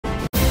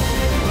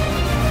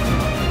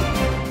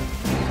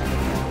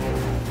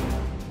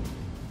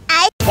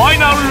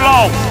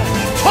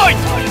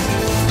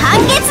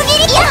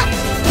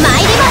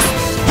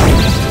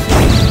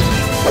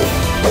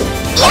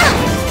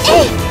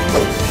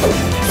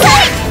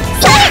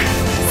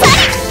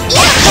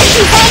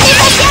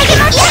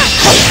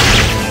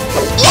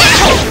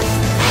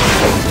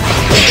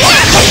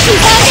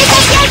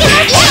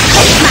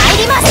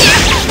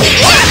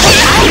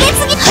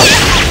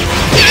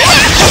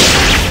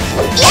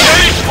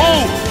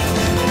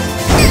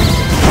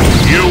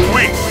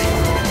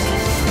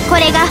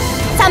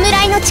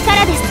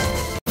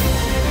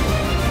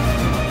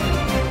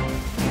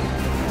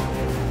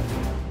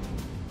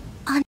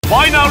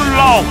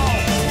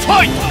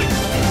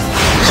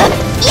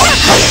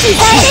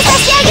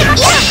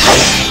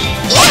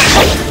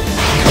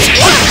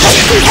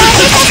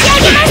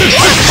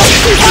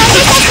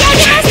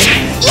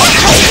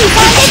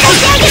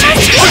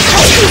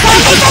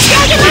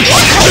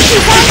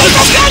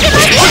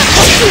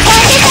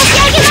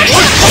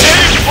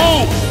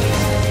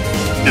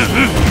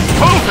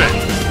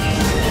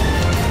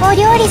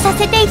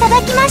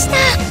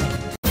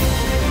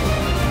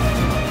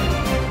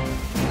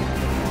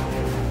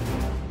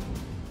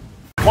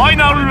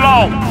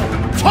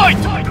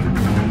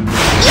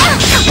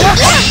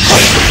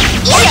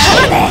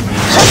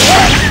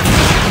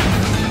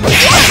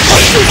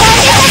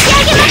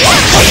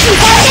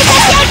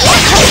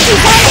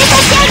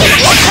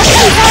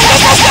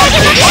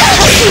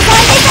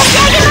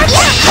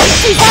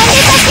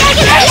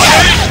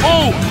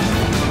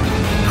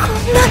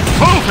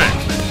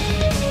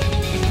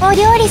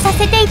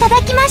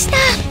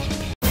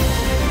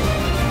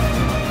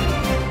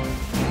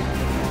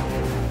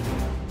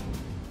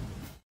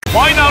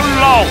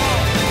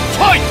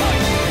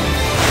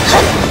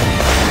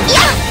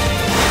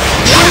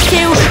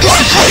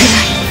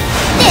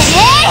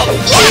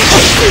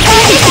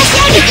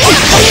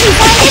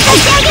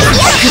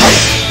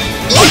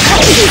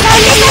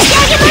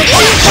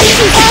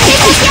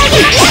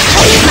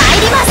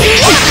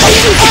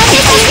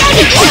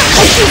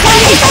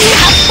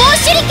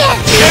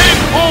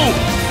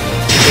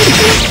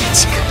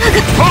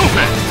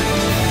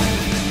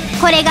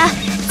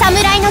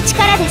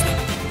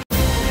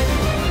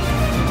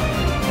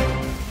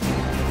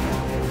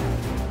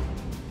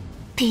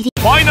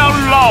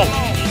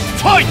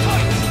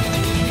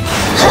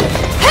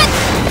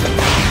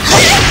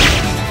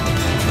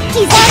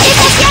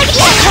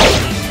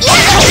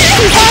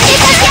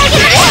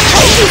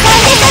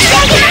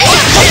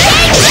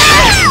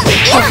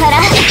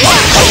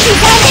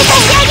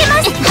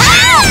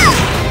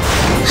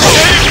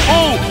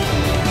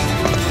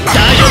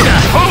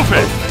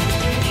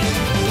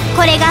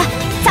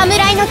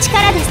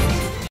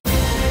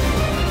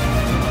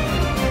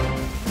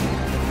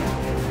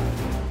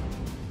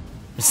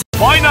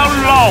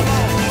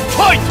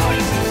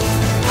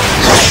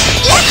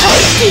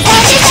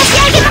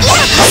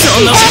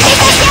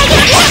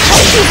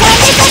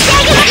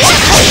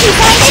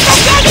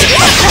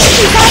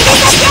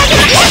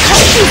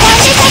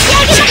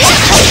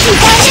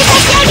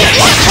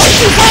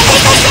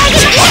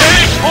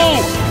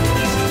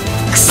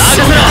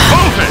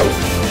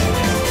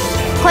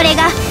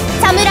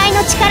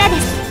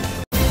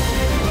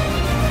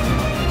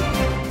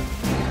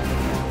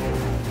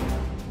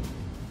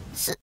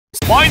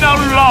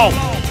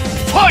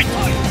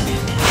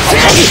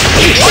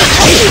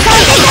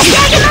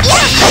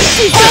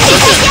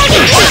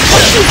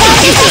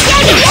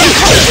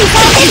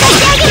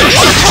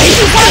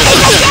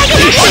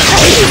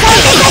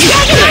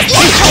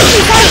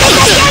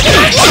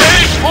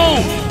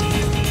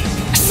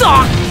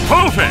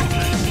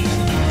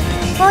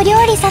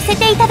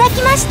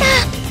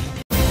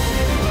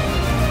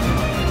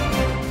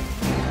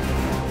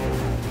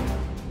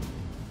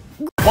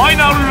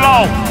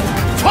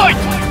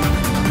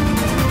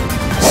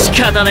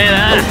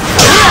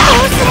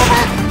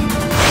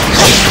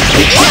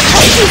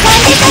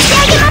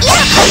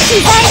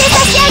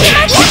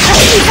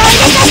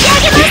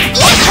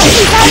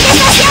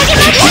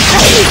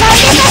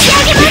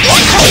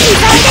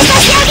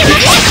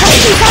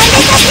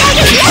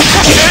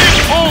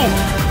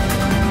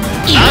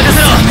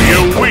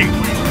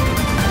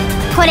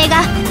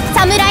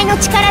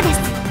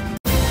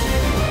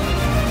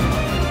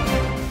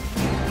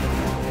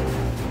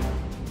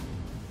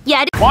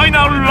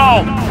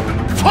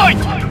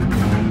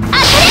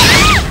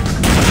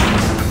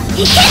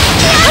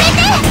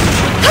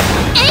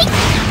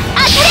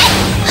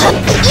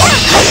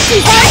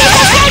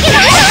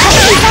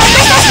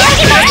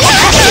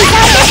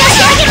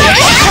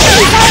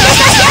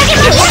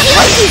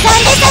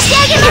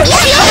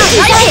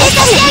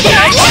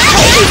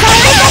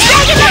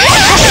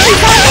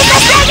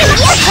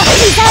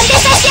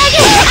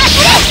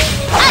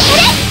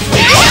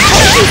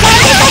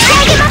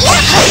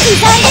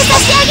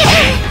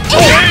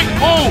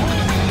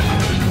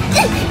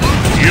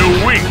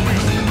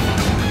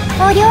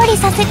お料理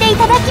させてい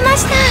ただきま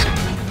した。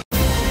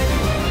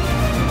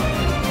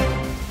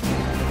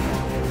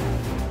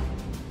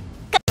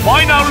フ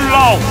ァイナル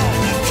ラウンド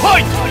ファ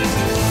イト。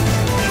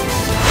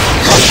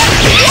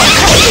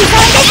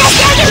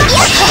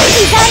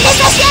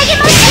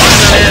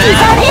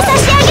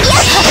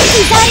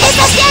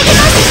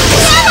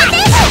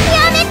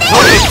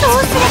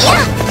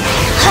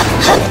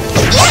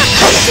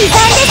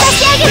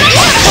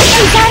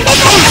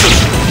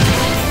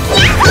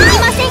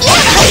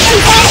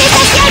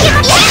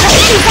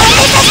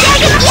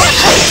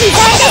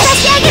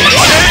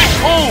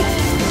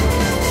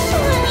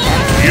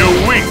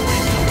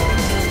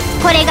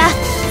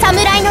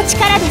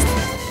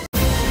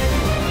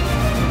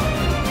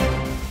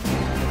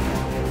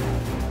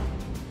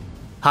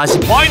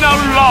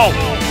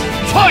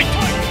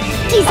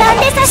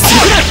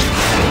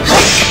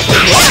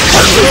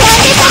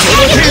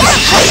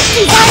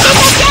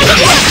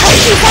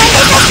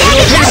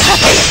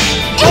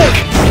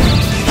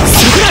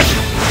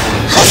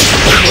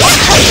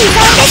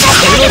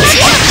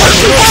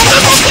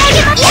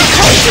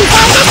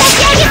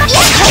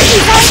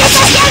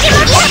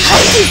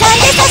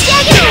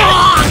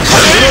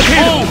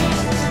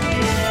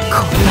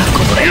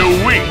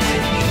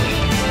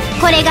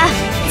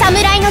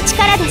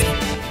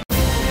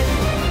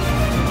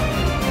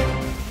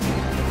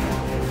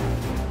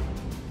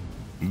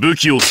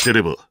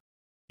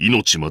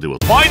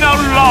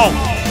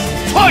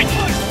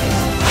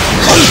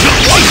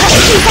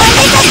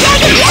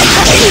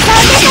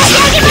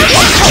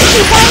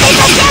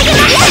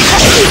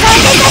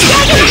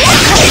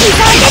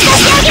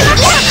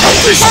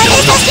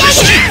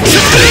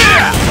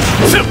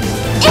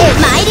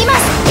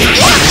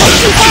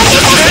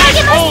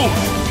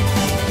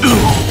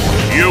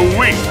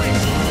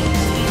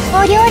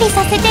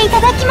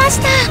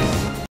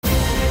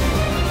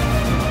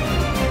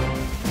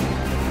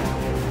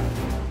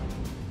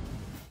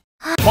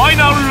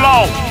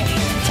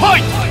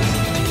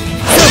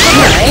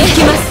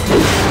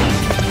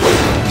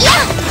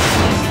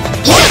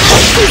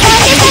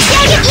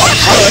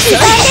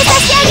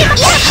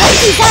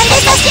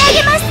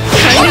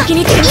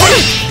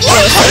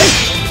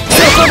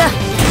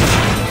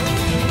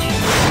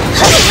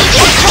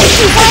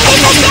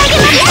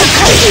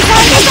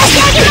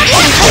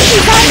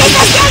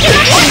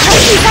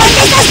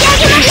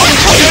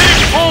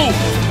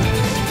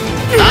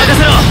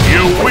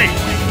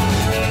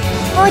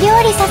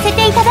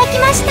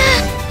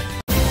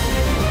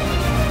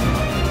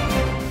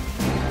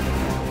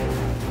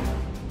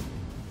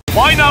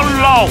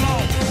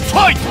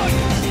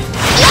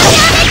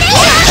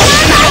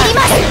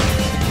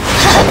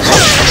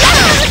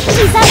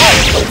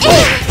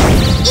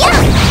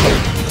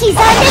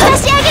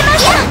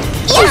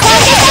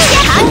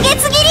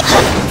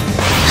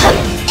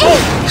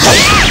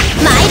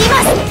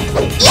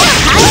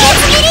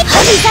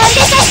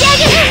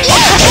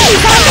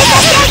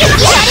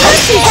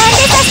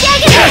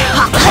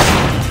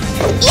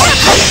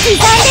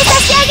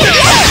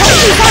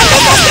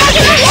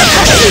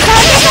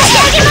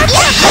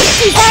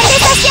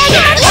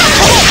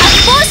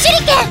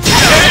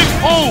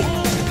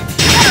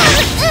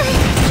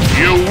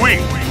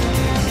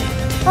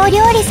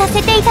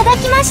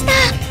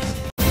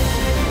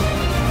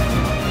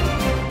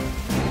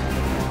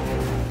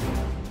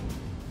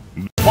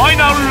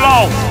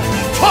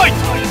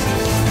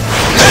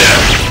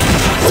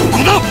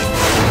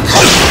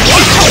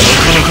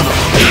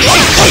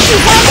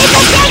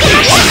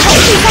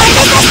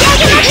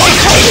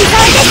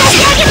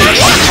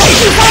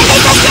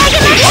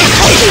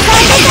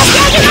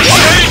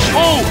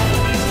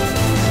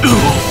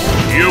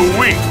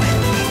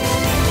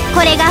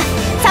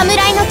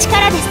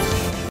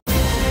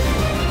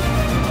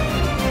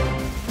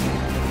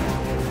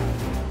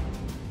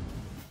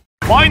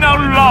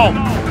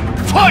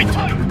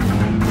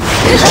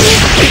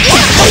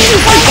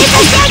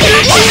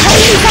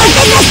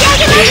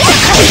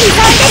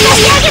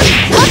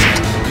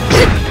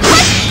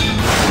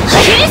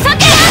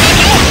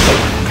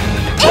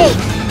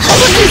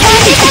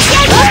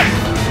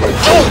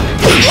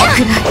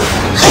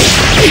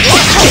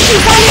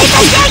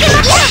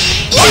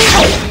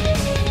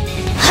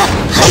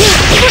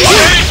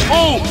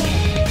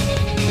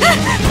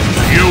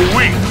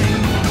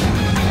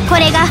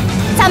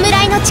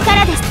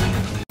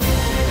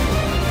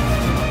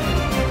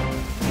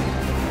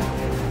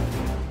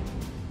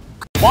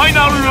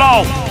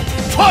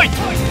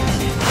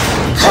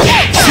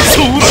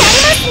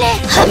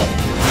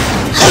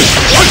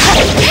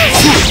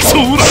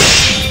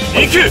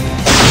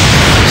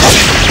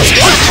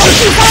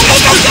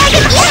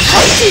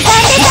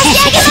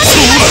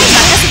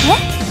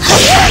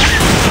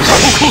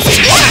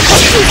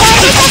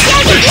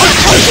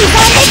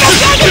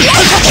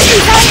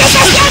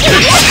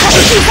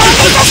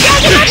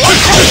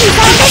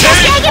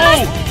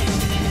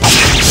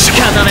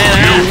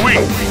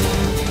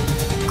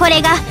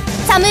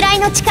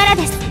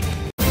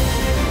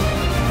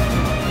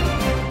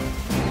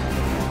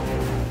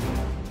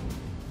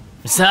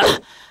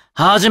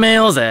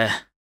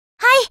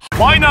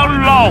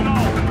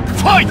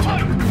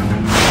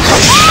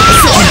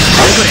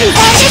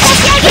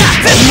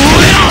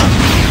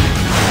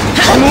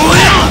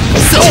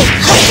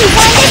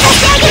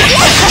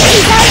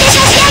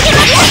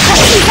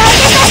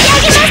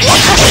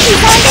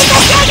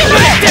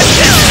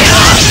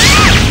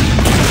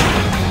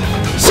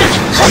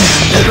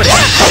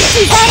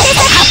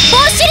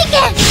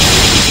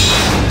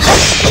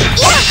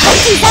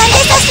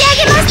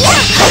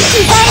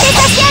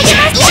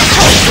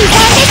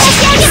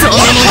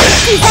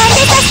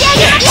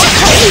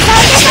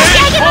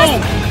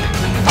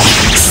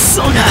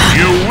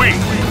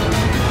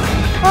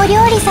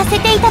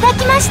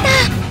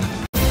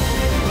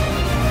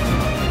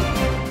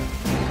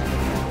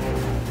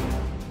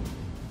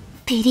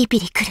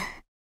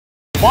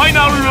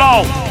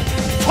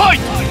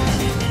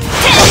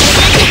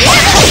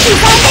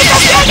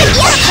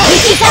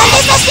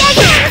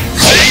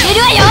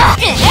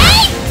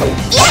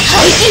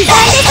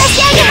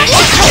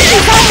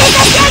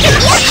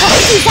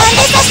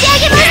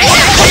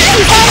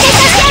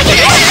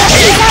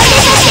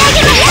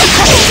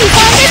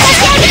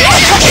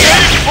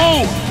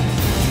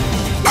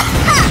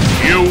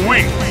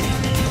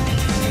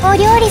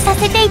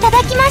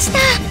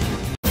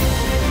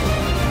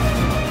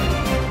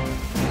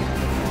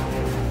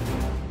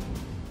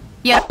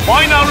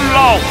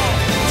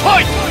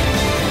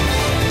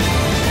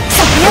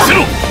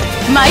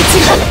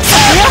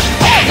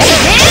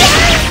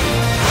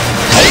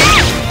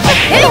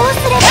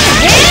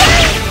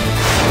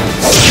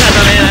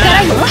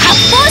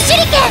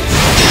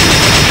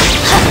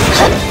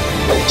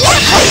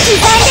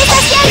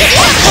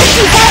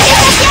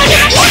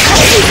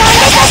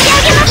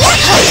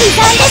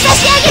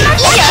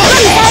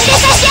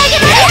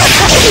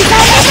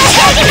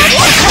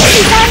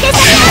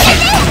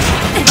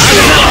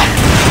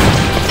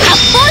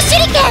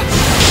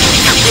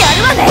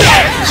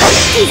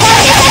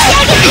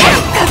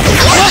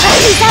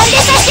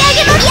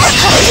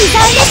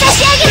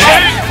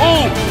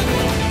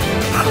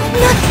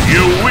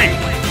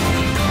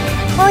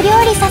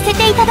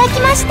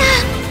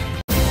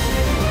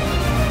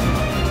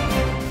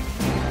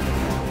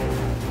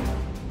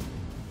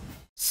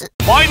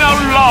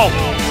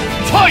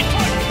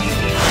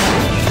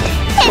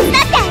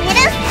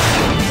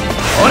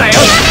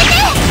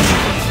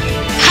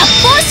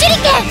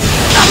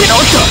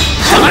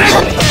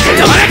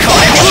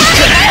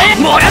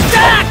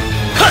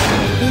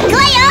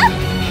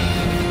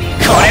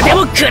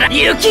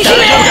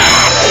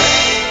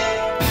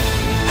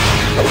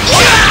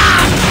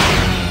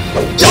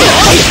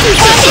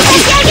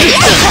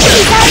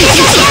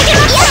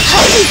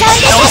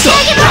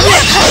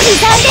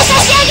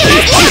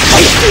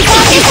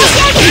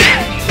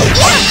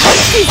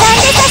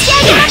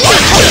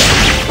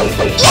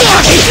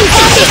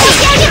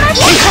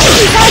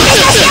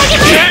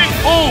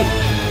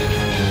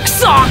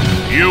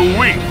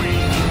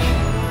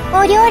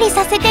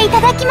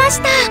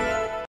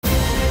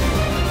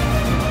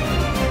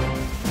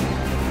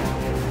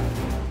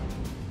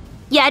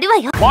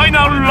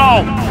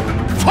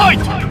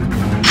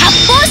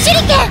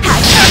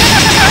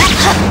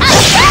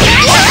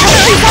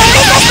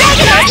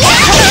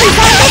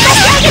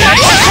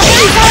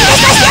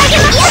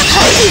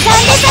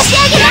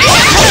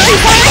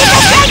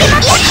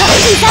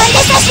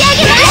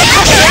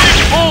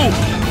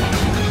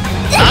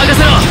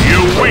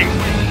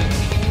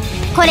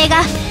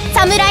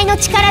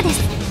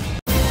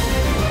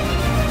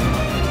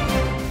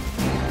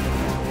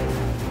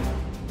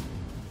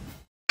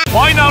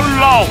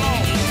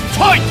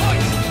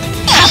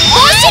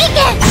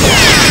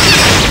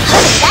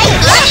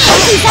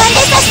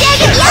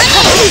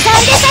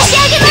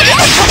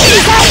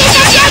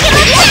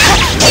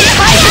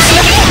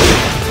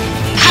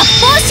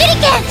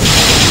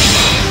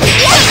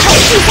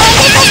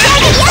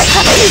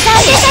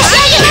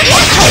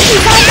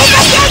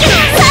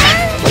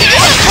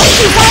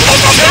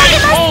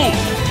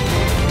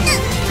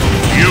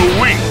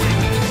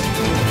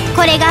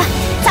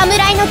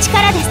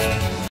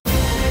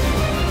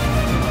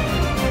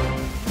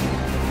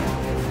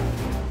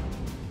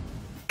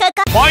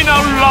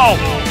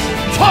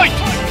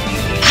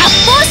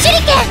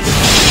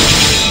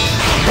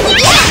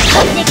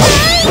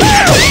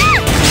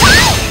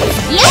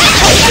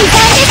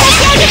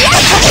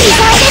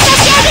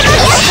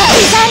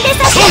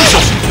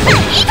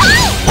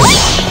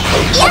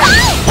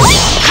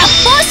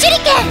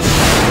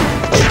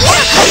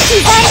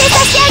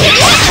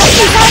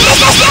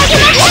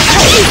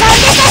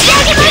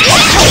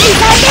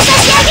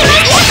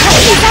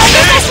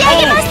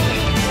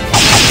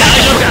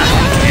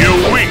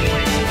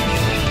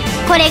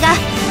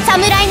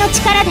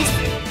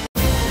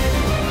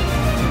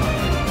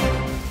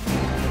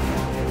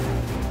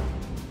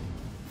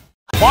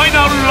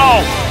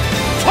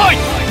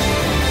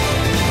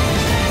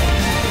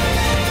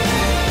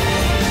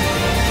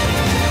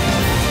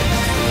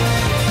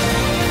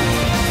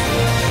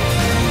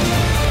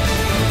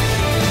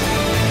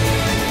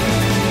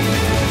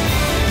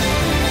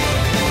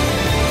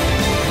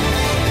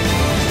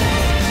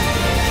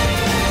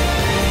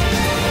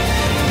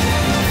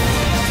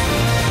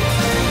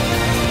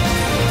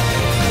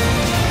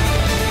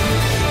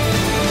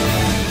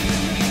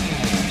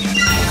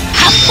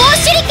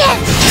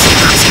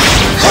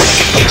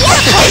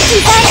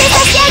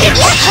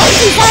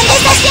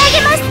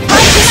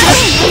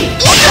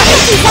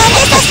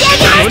差し上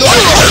げますよ。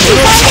刻ん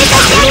で差し上げ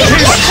ます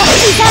よ。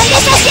刻んで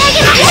差し上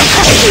げますよ。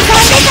刻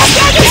んで差し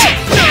上げ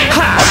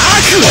ま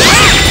す。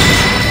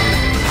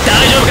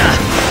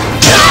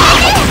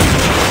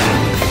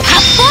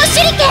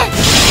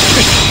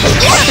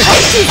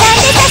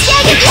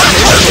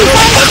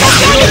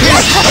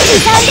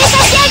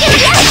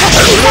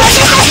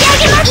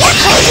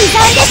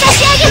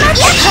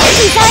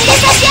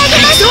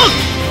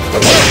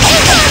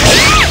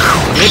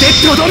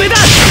とどめだ。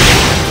こ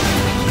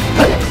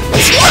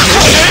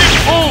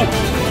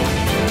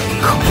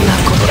んな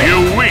ことで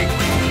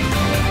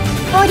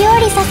お料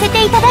理させ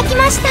ていただき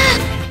ました。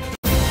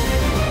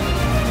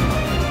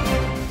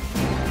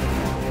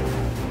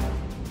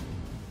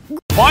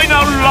ファイ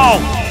ナルラウ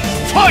ンドフ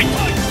ァイト。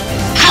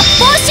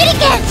発泡手裏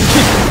剣。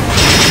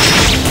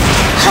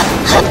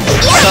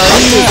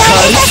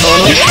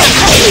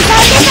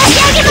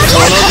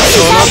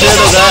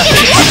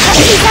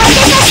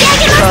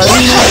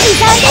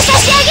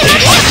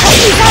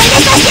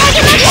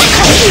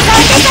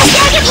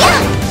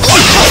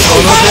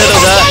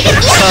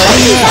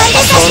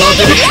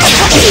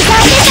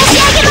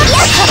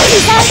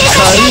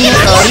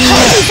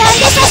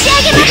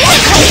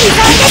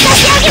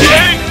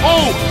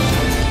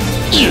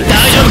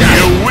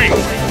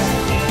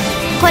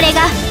これ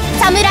が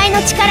侍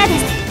の力で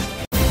す。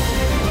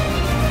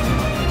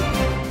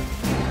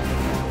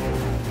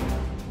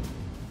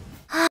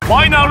フ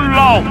ァイナル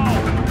ラウンドフ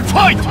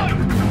ァイト。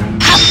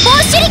発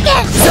泡手裏剣。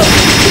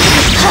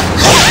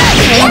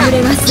眠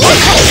れます。刻んで差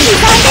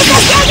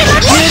し上げます。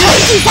刻ん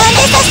で差し上げます。刻んで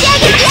差し上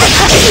げます。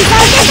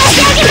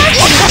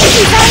刻ん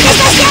で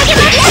差し上げます。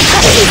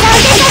刻ん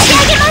で差し上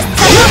げます。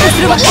作業を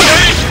するわ。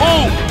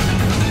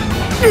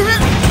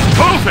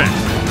パーフェクト。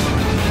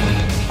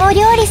お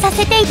料理さ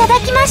せていただ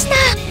きました。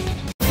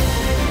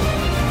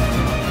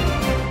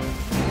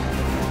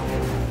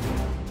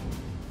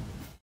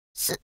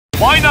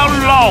ファイナ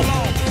ルラウンド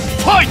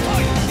ファイト。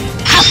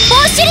発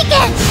泡手裏剣。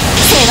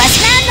せわ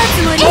しなんの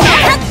つもりだ。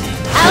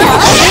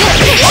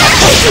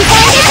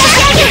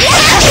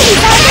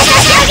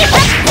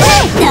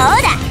どう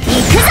だ、行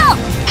くぞ。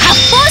発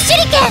泡手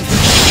裏剣。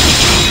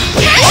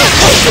刻んで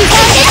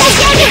差し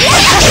上げる。刻ん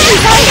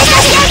で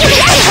差し上げる。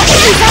刻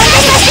んで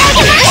差し上げる。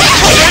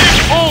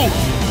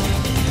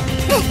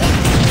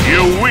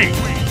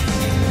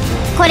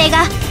これ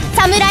が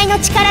侍の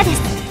力で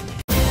す。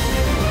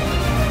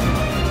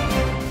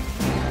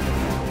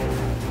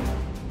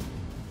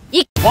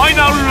ファイ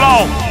ナル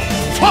ラウンド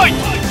ファイト。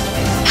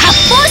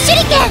発泡手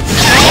裏剣。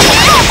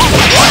刻んで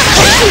差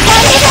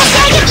し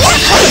上げます。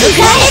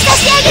刻んで差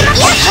し上げま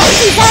す。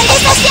刻んで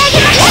差し上げ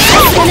ます。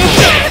この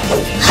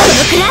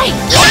くらい。刻ん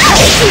で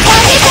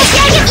差し上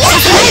げます。刻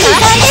んで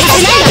差し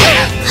上げます。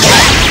発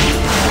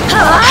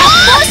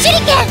泡手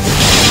裏剣。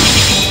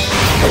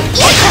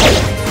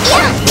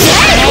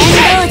面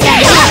倒じゃな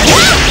い。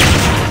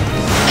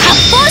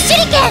発泡手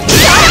裏剣。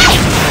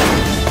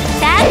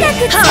高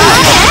くつける。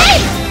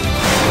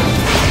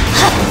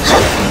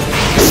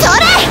そ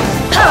れ！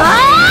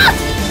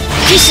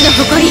騎士の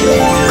誇り、こ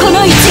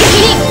の一撃に。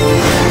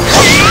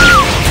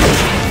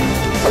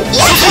刻ん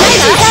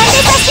で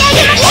差し上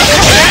げます。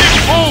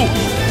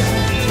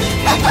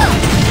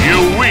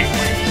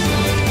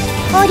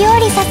お料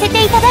理させ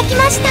ていただき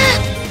ました。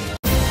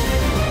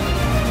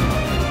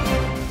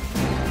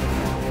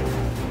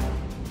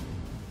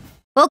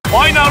フ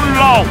ァイナル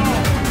ラウンドフ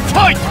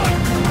ァイト。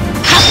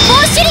発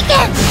泡手裏剣。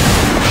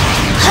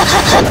刻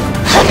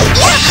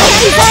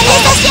んで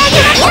差し上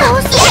げます。刻ん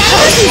で差し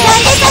上げます。刻ん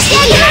で差し上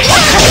げま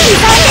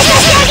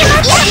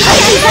す。刻ん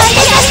で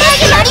差し上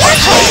げます。刻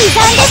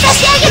んで差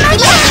し上げます。